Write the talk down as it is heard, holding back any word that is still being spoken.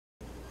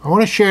I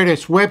want to share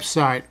this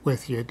website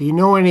with you. Do you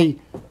know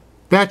any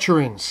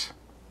veterans?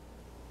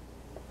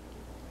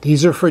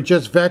 These are for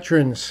just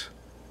veterans.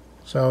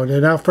 So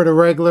they're not for the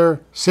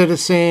regular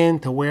citizen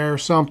to wear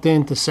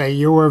something to say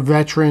you're a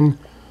veteran.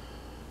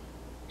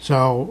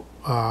 So,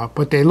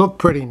 but they look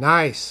pretty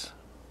nice.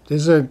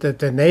 This is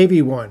the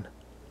Navy one.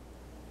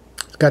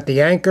 It's got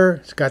the anchor.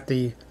 It's got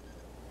the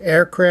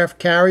aircraft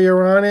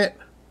carrier on it.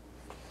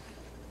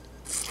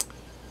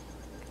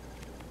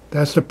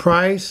 That's the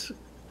price.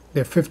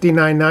 They're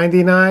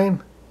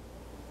 $59.99.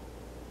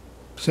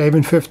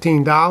 Saving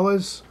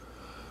 $15.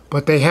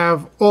 But they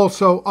have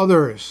also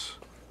others.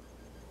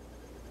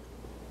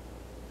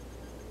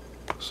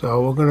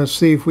 So we're going to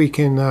see if we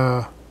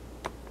can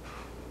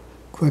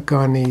click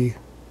on the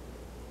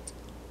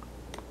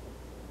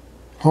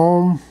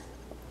Home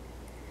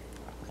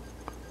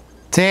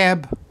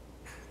tab.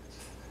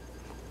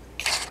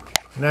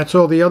 And that's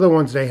all the other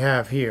ones they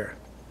have here.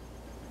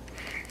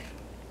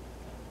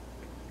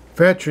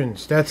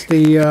 Veterans, that's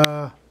the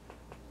a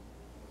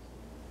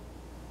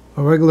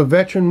regular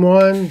veteran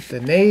one, the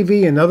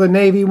Navy, another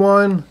Navy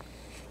one.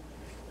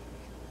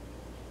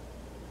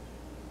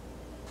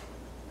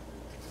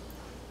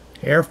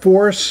 Air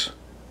Force,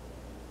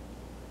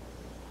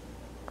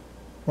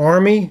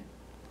 Army,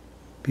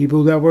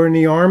 people that were in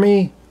the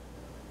Army.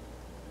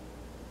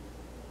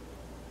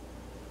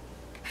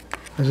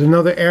 There's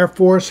another Air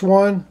Force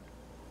one.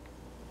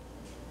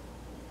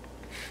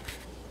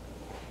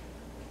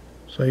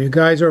 So you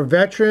guys are a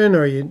veteran,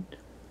 or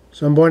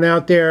someone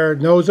out there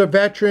knows a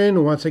veteran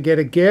who wants to get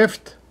a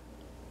gift.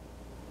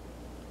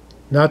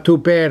 Not too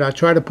bad. I'll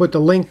try to put the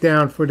link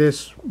down for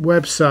this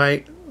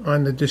website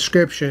on the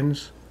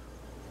descriptions.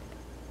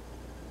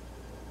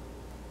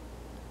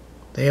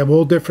 They have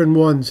all different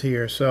ones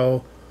here,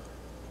 so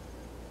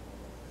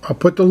I'll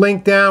put the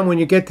link down. When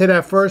you get to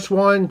that first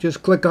one,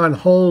 just click on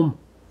Home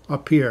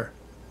up here.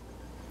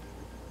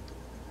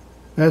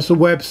 That's the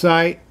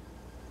website.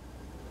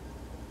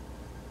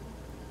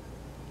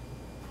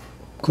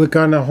 Click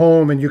on the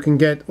Home and you can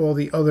get all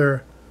the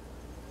other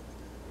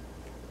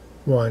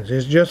ones.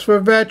 It's just for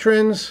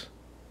veterans,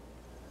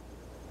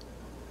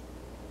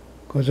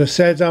 because it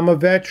says I'm a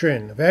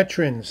veteran.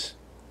 Veterans.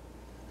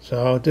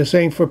 So this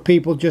ain't for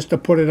people just to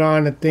put it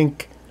on and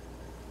think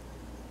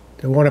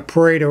they want to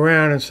parade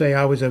around and say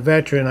I was a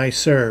veteran, I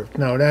served.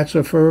 No, that's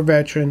for a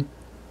veteran.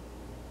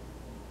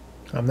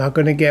 I'm not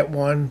going to get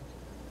one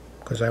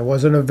because I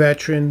wasn't a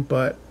veteran,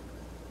 but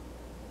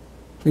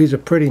these are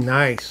pretty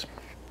nice.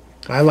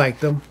 I like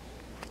them.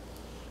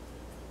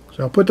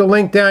 So I'll put the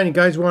link down. You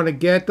guys want to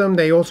get them.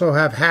 They also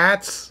have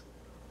hats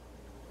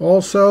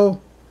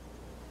also.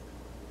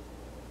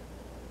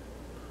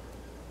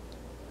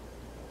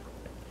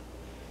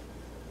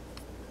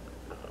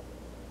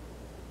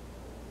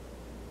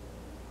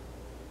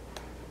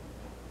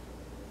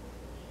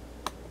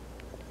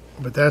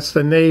 But that's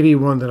the Navy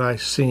one that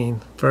I've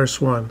seen.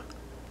 First one.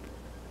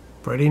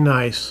 Pretty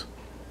nice.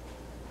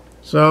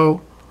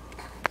 So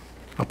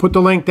I'll put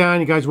the link down.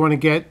 You guys want to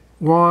get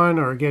one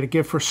or get a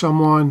gift for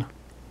someone.